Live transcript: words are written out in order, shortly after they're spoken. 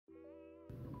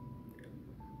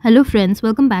Hello friends,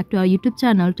 welcome back to our YouTube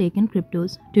channel Tech and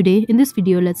Cryptos. Today in this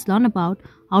video let's learn about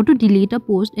how to delete a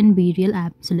post in BeReal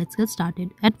app. So let's get started.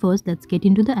 At first let's get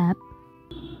into the app.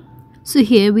 So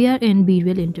here we are in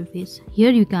BeReal interface.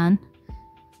 Here you can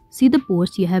see the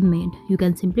post you have made. You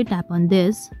can simply tap on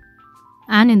this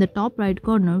and in the top right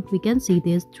corner we can see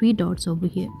there's 3 dots over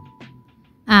here.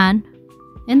 And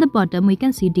in the bottom we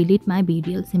can see delete my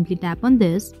BeReal. Simply tap on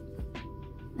this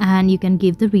and you can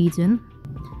give the reason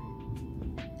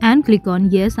and click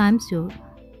on yes I'm sure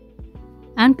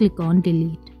and click on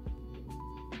delete.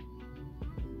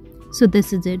 So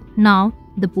this is it. Now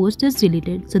the post is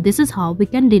deleted. So this is how we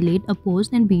can delete a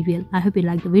post in BeReal. I hope you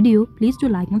liked the video. Please do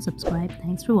like and subscribe.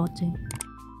 Thanks for watching.